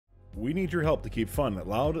We need your help to keep fun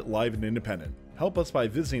loud, live, and independent. Help us by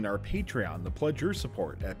visiting our Patreon to pledge your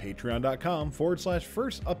support at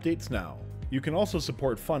patreon.com/first updates now. You can also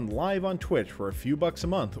support Fun live on Twitch for a few bucks a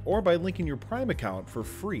month or by linking your Prime account for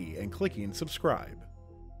free and clicking subscribe.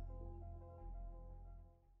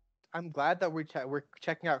 I'm glad that we're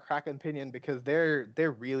checking out Kraken and Pinion because they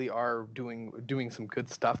really are doing some good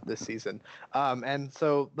stuff this season. And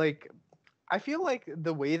so like I feel like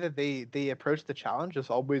the way that they approach the challenge is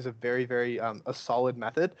always a very a solid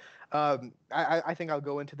method. I think I'll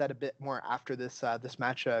go into that a bit more after this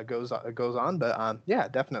match goes on, but yeah,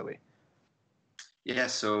 definitely. Yeah,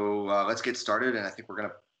 so let's get started, and I think we're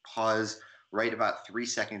gonna pause right about 3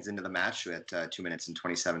 seconds into the match at 2 minutes and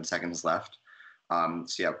 27 seconds left. So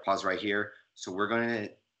yeah, pause right here. So we're going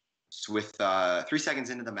to, with 3 seconds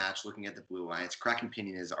into the match, looking at the Blue Alliance, Kraken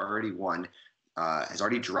Pinion has already won, has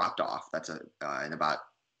already dropped off. That's in about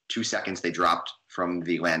 2 seconds they dropped from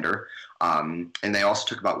the lander. And they also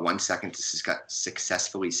took about 1 second to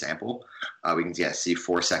successfully sample. We can see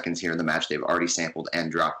 4 seconds here in the match. They've already sampled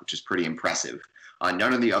and dropped, which is pretty impressive.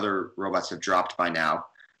 None of the other robots have dropped by now.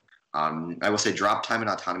 I will say drop time in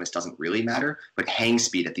autonomous doesn't really matter, but hang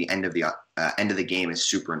speed at the end of the game is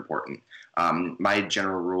super important. My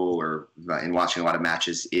general rule, or in watching a lot of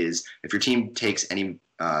matches, is if your team takes any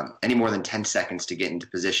more than 10 seconds to get into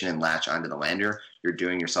position and latch onto the lander, you're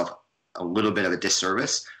doing yourself a little bit of a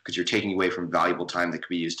disservice because you're taking away from valuable time that could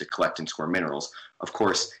be used to collect and score minerals. Of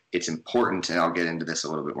course, it's important, and I'll get into this a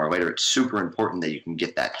little bit more later, it's super important that you can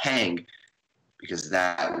get that hang because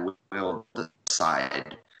that will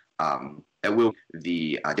decide that will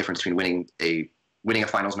be the difference between winning a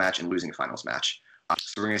finals match and losing a finals match.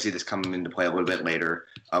 So we're going to see this come into play a little bit later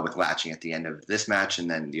with latching at the end of this match and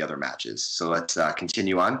then the other matches. So let's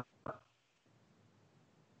continue on.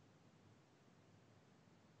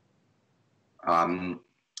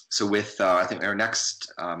 So with I think our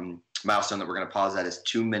next milestone that we're going to pause at is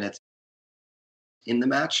 2 minutes in the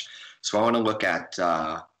match. So I want to look at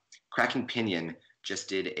Kraken Pinion just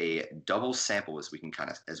did a double sample as we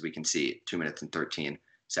can see, 2 minutes and 13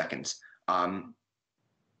 seconds.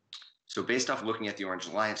 So based off looking at the Orange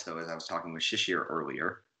Alliance, though, as I was talking with Shishir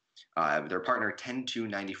earlier, their partner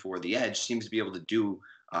 10294 The Edge seems to be able to do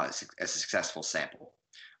a successful sample,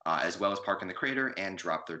 as well as park in the crater and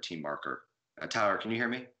drop their team marker. Tyler, can you hear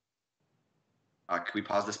me? Can we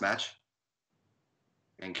pause this match?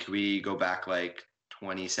 And can we go back like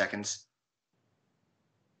 20 seconds?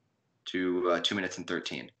 To 2 minutes and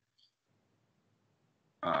 13.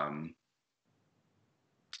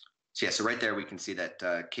 So yeah, so right there we can see that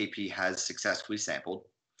KP has successfully sampled.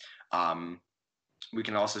 We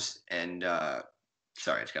can also,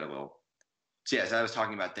 sorry, it's got a little. So yeah, as I was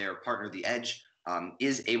talking about, their partner, The Edge,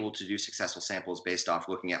 is able to do successful samples based off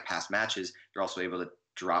looking at past matches. They're also able to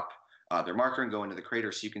drop their marker and go into the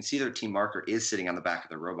crater. So you can see their team marker is sitting on the back of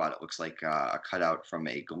the robot. It looks like a cutout from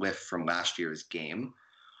a glyph from last year's game.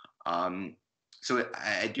 So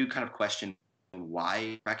I do kind of question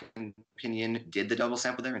why Kraken Pinion did the double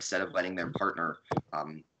sample there instead of letting their partner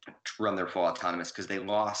run their full autonomous, because they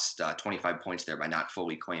lost 25 points there by not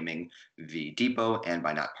fully claiming the depot and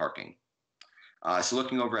by not parking. So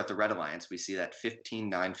looking over at the Red Alliance, we see that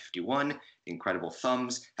 15951, Incredible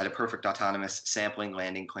Thumbs, had a perfect autonomous sampling,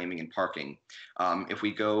 landing, claiming, and parking. If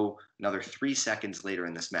we go another 3 seconds later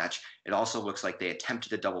in this match, it also looks like they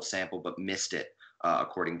attempted a double sample but missed it.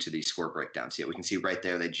 According to the score breakdown. So yeah, we can see right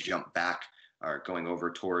there they jump back, going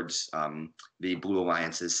over towards the Blue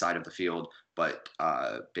Alliance's side of the field, but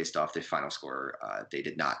based off the final score, they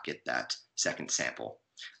did not get that second sample.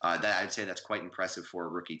 That I'd say that's quite impressive for a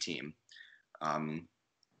rookie team.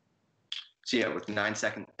 So yeah, with 9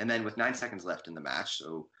 seconds, and then with 9 seconds left in the match,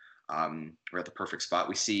 so we're at the perfect spot.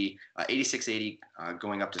 We see 8680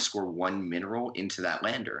 going up to score 1 mineral into that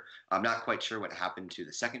lander. I'm not quite sure what happened to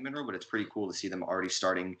the second mineral, but it's pretty cool to see them already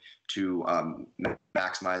starting to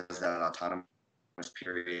maximize that autonomous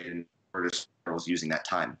period and minerals using that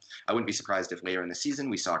time. I wouldn't be surprised if later in the season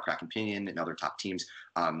we saw Kraken Pinion and other top teams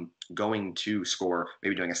going to score,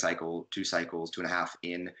 maybe doing a cycle, 2 cycles, 2.5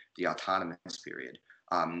 in the autonomous period.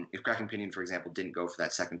 If Kraken Pinion, for example, didn't go for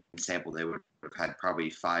that second sample, they would have had probably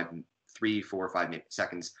 3, 4, 5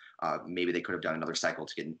 seconds. Maybe they could have done another cycle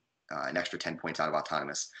to get an extra 10 points out of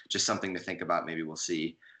autonomous. Just something to think about. Maybe we'll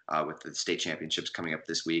see with the state championships coming up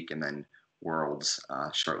this week and then Worlds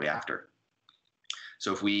shortly after.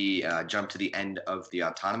 So if we jump to the end of the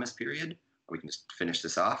autonomous period, we can just finish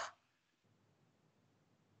this off.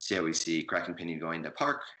 So yeah, we see Kraken Pinion going to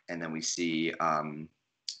park, and then we see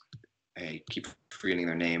I keep forgetting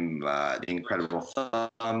their name, the Incredible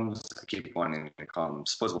Thumbs. I keep wanting to call them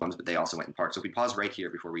Disposable Thumbs, but they also went in park. So if we pause right here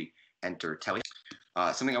before we enter Telly,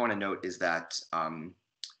 something I want to note is that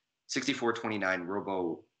 6429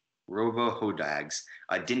 Robo-Hodags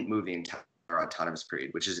didn't move the entire autonomous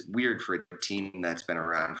period, which is weird for a team that's been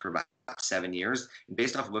around for about 7 years. And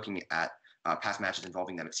based off looking at past matches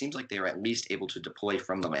involving them, it seems like they were at least able to deploy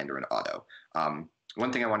from the lander in auto. One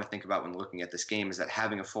thing I want to think about when looking at this game is that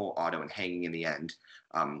having a full auto and hanging in the end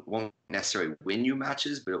won't necessarily win you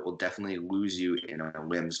matches, but it will definitely lose you in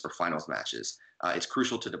limbs or finals matches. It's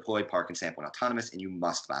crucial to deploy park and sample and autonomous, and you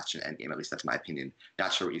must last an endgame. At least that's my opinion.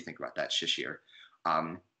 Not sure what you think about that, Shishir.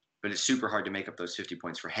 But it's super hard to make up those 50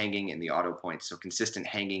 points for hanging and the auto points. So consistent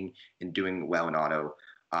hanging and doing well in auto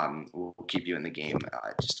will keep you in the game.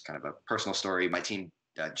 Just kind of a personal story. My team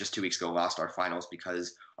just 2 weeks ago lost our finals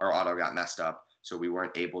because our auto got messed up. So we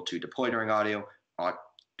weren't able to deploy during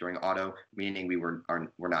auto, meaning we're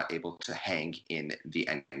not able to hang in the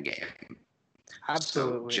end game.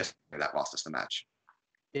 Absolutely. So just that lost us the match.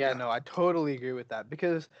 Yeah, no, I totally agree with that,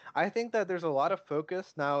 because I think that there's a lot of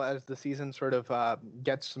focus now as the season sort of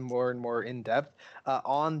gets more and more in depth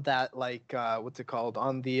on that, like what's it called,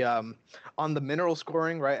 on the mineral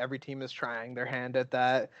scoring, right? Every team is trying their hand at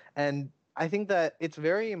that, and I think that it's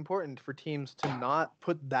very important for teams to not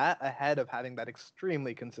put that ahead of having that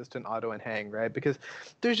extremely consistent auto and hang, right? Because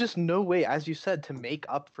there's just no way, as you said, to make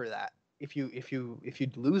up for that if you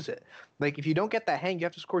lose it. Like, if you don't get that hang, you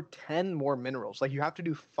have to score 10 more minerals. Like, you have to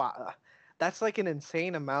do 5. That's like an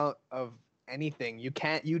insane amount of anything. You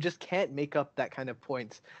just can't make up that kind of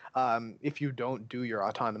points if you don't do your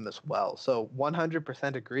autonomous well. So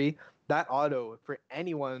 100% agree. That auto, for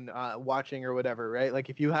anyone watching or whatever, right? Like,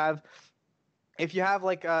 if you're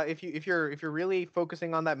really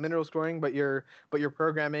focusing on that mineral scoring, but your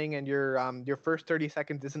programming and your first 30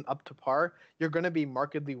 seconds isn't up to par, you're going to be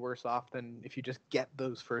markedly worse off than if you just get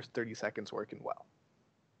those first 30 seconds working well.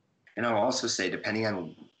 And I'll also say, depending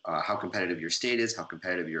on how competitive your state is, how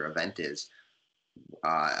competitive your event is,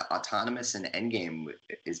 autonomous and endgame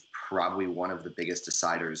is probably one of the biggest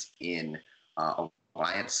deciders in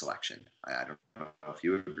alliance selection. I don't know if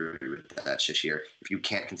you agree with that, Shishir. If you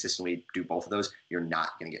can't consistently do both of those, you're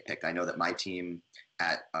not going to get picked. I know that my team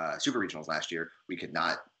at Super Regionals last year, we could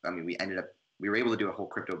not. I mean, we were able to do a whole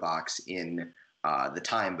crypto box in the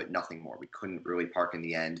time, but nothing more. We couldn't really park in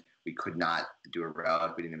the end. We could not do a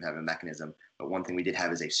relic. We didn't even have a mechanism. But one thing we did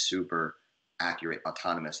have is a super accurate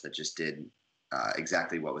autonomous that just did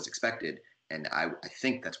exactly what was expected. And I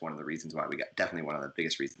think that's one of the reasons why definitely one of the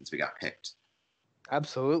biggest reasons we got picked.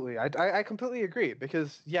 Absolutely. I completely agree,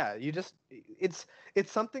 because it's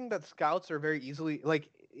something that scouts are very easily, like,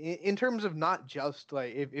 in terms of not just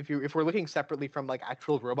like if we're looking separately from like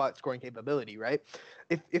actual robot scoring capability, right?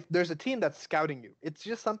 If there's a team that's scouting you, it's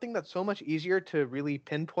just something that's so much easier to really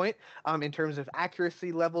pinpoint in terms of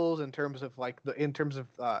accuracy levels, in terms of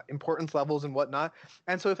importance levels and whatnot.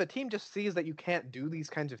 And so if a team just sees that you can't do these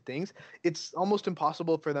kinds of things, it's almost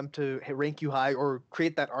impossible for them to rank you high or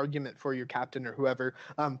create that argument for your captain or whoever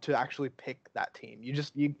to actually pick that team.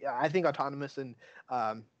 I think autonomous and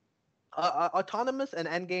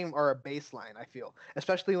endgame are a baseline, I feel,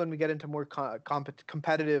 especially when we get into more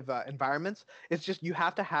competitive environments. It's just, you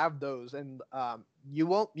have to have those, and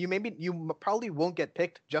you probably won't get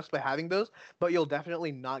picked just by having those, but you'll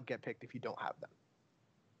definitely not get picked if you don't have them.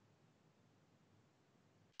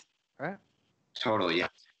 All right. Totally, yeah.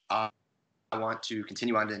 I want to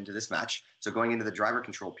continue on into this match. So going into the driver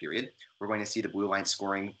control period, we're going to see the blue alliance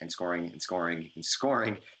scoring and scoring and scoring and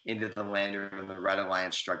scoring into the lander, and the red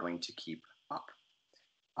alliance struggling to keep up.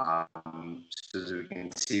 So as we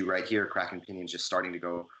can see right here, Kraken Pinion just starting to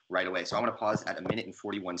go right away. So I want to pause at 1 minute and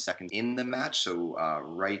 41 seconds in the match. So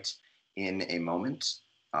right in a moment.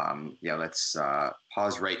 Let's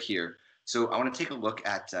pause right here. So I want to take a look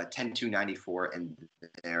at 10294 and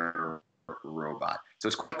their robot. So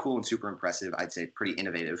it's quite cool and super impressive. I'd say pretty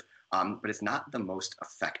innovative, but it's not the most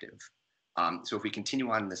effective. So if we continue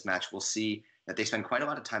on in this match, we'll see that they spend quite a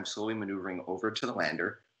lot of time slowly maneuvering over to the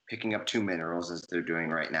lander, picking up 2 minerals as they're doing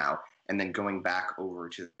right now, and then going back over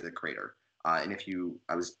to the crater. I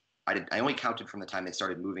only counted from the time they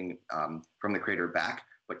started moving from the crater back,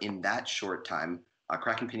 but in that short time,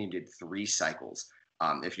 Kraken Pinion did 3 cycles.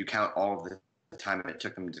 If you count all of the time it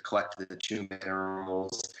took them to collect the 2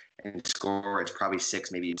 minerals and score, it's probably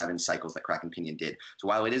 6, maybe 7 cycles that Kraken Pinion did. So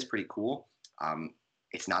while it is pretty cool,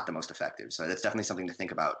 it's not the most effective. So that's definitely something to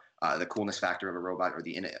think about, the coolness factor of a robot, or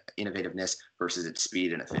the innovativeness versus its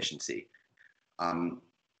speed and efficiency.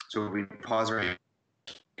 So we pause right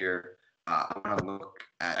here. I want to look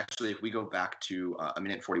at, actually, if we go back to a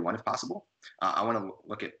minute 41, if possible, I want to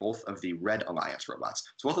look at both of the Red Alliance robots.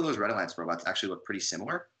 So both of those Red Alliance robots actually look pretty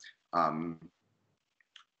similar. I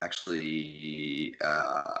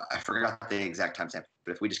forgot the exact timestamp,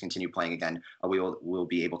 but if we just continue playing again, we'll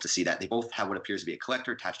be able to see that they both have what appears to be a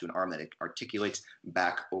collector attached to an arm that articulates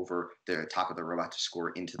back over the top of the robot to score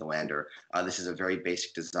into the lander. This is a very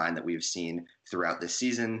basic design that we've seen throughout this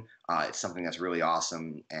season. It's something that's really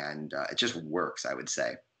awesome, and it just works, I would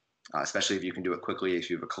say, especially if you can do it quickly, if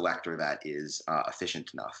you have a collector that is efficient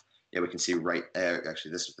enough. Yeah, we can see right there.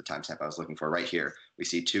 Actually, this was the timestamp I was looking for. Right here, we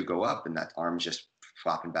see 2 go up, and that arm is just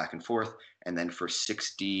flopping back and forth. And then for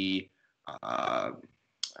 60, God,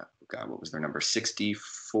 what was their number?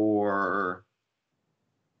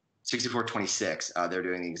 6426. They're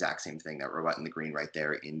doing the exact same thing. That robot in the green right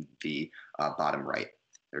there in the bottom right.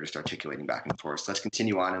 They're just articulating back and forth. So let's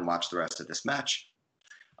continue on and watch the rest of this match.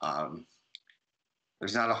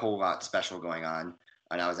 There's not a whole lot special going on,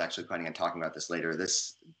 and I was actually planning on talking about this later.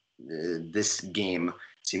 This game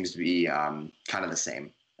seems to be kind of the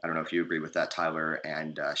same. I don't know if you agree with that, Tyler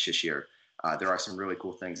and Shishir. There are some really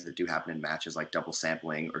cool things that do happen in matches, like double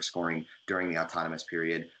sampling or scoring during the autonomous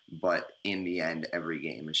period. But in the end, every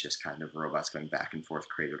game is just kind of robots going back and forth,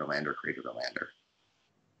 crater to lander, crater to lander.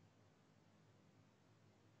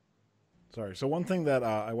 Sorry. So one thing that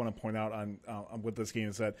I want to point out on with this game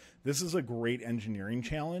is that this is a great engineering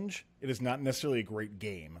challenge. It is not necessarily a great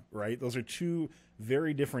game, right? Those are two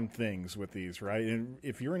very different things with these, right? And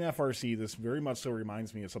if you're an FRC, this very much so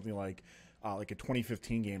reminds me of something like a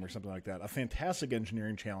 2015 game or something like that. A fantastic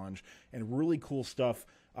engineering challenge and really cool stuff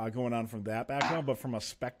going on from that background. But from a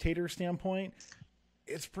spectator standpoint,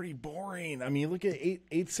 it's pretty boring. I mean, look at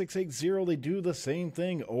 8680. They do the same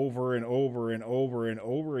thing over and over and over and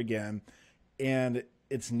over again. And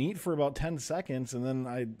it's neat for about 10 seconds, and then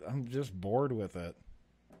I'm just bored with it.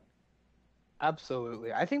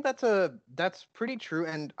 Absolutely. I think that's pretty true.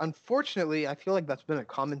 And unfortunately, I feel like that's been a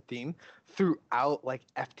common theme throughout like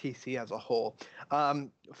FTC as a whole.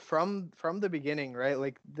 From the beginning, right?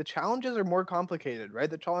 Like the challenges are more complicated,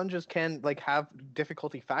 right? The challenges can like have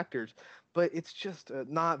difficulty factors, but it's just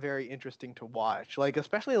not very interesting to watch. Like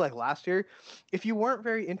especially like last year, if you weren't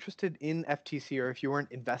very interested in FTC or if you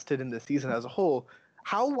weren't invested in the season as a whole,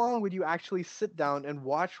 how long would you actually sit down and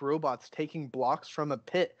watch robots taking blocks from a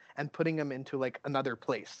pit and putting them into like another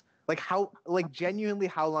place? Like genuinely,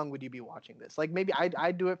 how long would you be watching this? Like maybe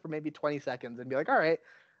I'd do it for maybe 20 seconds and be like, all right,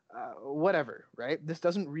 whatever, right? This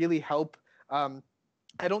doesn't really help. I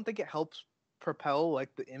don't think it helps propel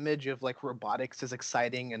like the image of like robotics is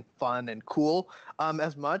exciting and fun and cool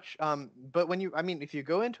as much. But if you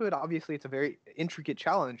go into it, obviously it's a very intricate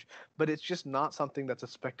challenge, but it's just not something that's a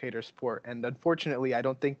spectator sport. And unfortunately, I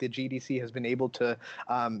don't think the GDC has been able to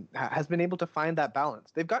find that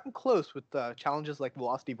balance. They've gotten close with challenges like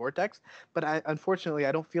Velocity Vortex, but unfortunately,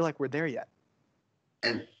 I don't feel like we're there yet.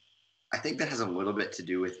 And I think that has a little bit to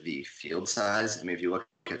do with the field size. I mean, if you look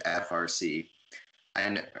at FRC,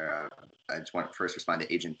 and I just want to first respond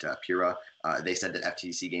to Agent Pira. They said that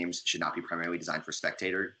FTC games should not be primarily designed for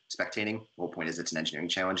spectating. The whole point is it's an engineering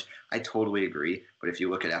challenge. I totally agree. But if you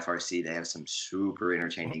look at FRC, they have some super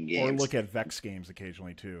entertaining games. Or look at Vex games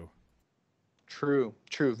occasionally, too. True.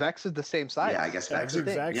 Vex is the same size. Yeah, I guess Vex is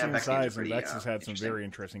the exact same size, and Vex has had some very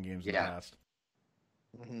interesting games in the past.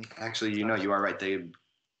 Mm-hmm. Actually, you are right. They've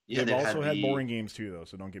also had boring games, too, though,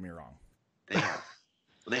 so don't get me wrong. They have.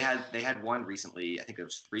 Well, they had one recently, I think it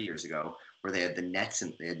was 3 years ago, where they had nets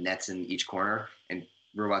in each corner, and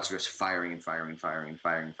robots were just firing. I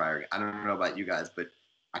don't know about you guys, but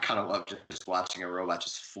I kind of love just watching a robot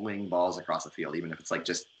just fling balls across the field, even if it's like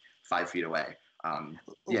just 5 feet away.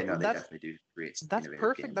 They definitely do create some That's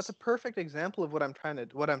perfect. Games. That's a perfect example of what I'm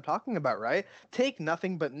talking about, right? Take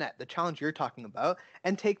Nothing But Net, the challenge you're talking about,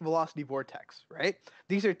 and take Velocity Vortex, right?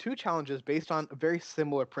 These are two challenges based on a very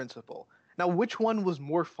similar principle. Now, which one was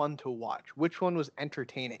more fun to watch? Which one was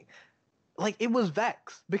entertaining? Like, it was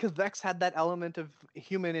Vex, because Vex had that element of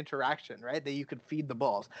human interaction, right? That you could feed the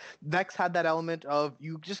balls. Vex had that element of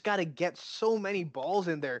you just got to get so many balls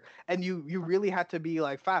in there, and you really had to be,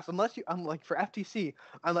 like, fast. Unless you, like, for FTC,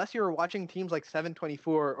 unless you were watching teams like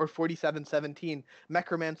 724 or 4717,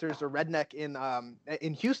 Mechromancers or Redneck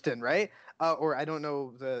in Houston, right? Or I don't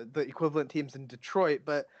know the equivalent teams in Detroit,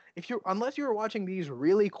 but unless you were watching these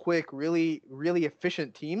really quick, really, really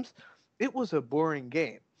efficient teams, it was a boring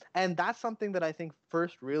game. And that's something that I think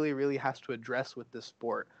FIRST really, really has to address with this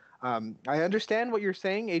sport. I understand what you're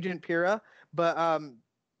saying, Agent Pira, but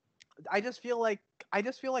I just feel like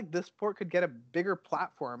this sport could get a bigger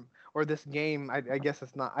platform or this game. I guess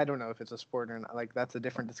it's not. I don't know if it's a sport or not. Like that's a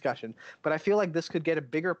different discussion. But I feel like this could get a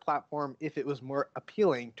bigger platform if it was more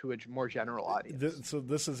appealing to a more general audience. So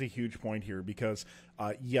this is a huge point here because,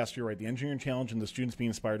 yes, you're right. The engineering challenge and the students being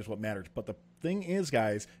inspired is what matters. But the thing is,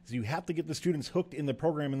 guys, is you have to get the students hooked in the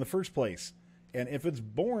program in the first place. And if it's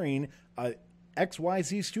boring,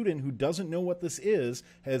 XYZ student who doesn't know what this is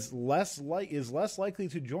is less likely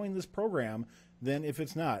to join this program than if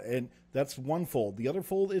it's not. And that's one fold. The other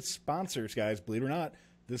fold is sponsors, guys. Believe it or not,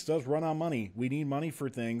 this does run on money. We need money for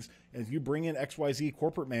things. And if you bring in XYZ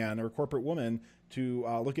corporate man or corporate woman to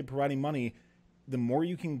look at providing money, the more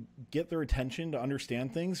you can get their attention to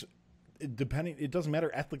understand things, it doesn't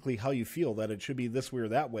matter ethically how you feel that it should be this way or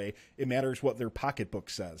that way. It matters what their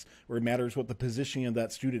pocketbook says, or it matters what the positioning of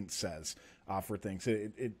that student says for things.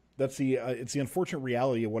 It's the unfortunate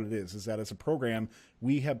reality of what it is that as a program,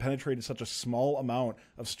 we have penetrated such a small amount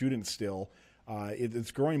of students still.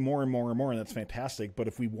 It's growing more and more and more, and that's fantastic. But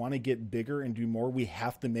if we want to get bigger and do more, we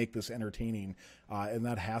have to make this entertaining, and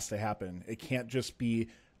that has to happen. It can't just be,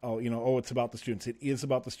 it's about the students. It is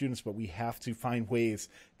about the students, but we have to find ways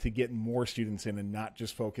to get more students in and not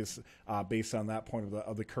just focus based on that point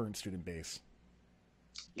of the current student base.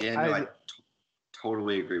 Yeah, no, I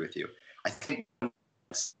totally agree with you. I think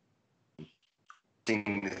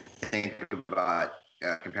thing to think about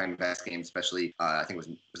comparing best games, especially I think was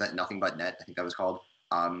that Nothing But Net? I think that was called,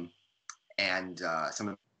 and some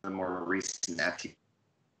of the more recent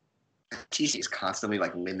FTC is constantly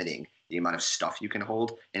like limiting the amount of stuff you can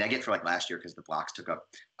hold. And I get for like last year because the blocks took up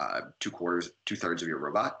 2/3 of your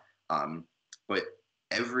robot. But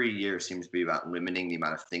every year seems to be about limiting the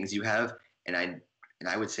amount of things you have. And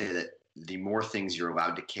I would say that the more things you're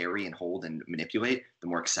allowed to carry and hold and manipulate, the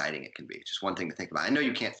more exciting it can be. Just one thing to think about. I know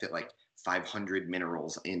you can't fit like 500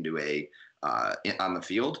 minerals into on the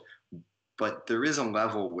field, but there is a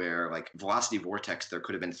level where like Velocity Vortex, there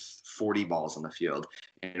could have been 40 balls on the field,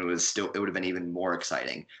 and it would have been even more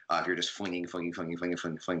exciting if you're just flinging,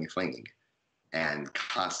 and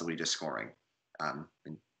constantly just scoring. And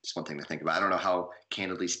just one thing to think about. I don't know how,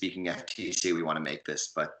 candidly speaking, FTC we want to make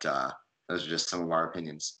this, but those are just some of our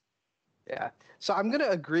opinions. Yeah. So I'm gonna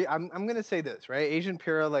agree. I'm gonna say this, right? Asian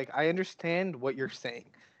Pura, like I understand what you're saying.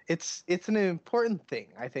 It's an important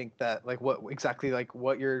thing. I think that like what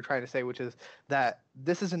you're trying to say, which is that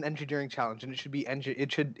this is an engineering challenge and it should be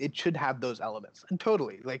it should have those elements. And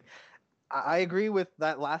totally, like I agree with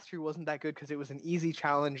that. Last year wasn't that good because it was an easy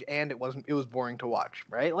challenge and it was boring to watch,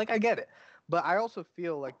 right? Like I get it. But I also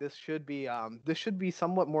feel like this should be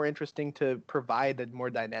somewhat more interesting to provide a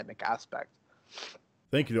more dynamic aspect.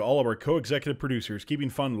 Thank you to all of our co-executive producers, keeping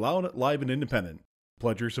fun loud, live, and independent.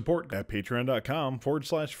 Pledge your support at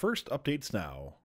patreon.com/first updates now.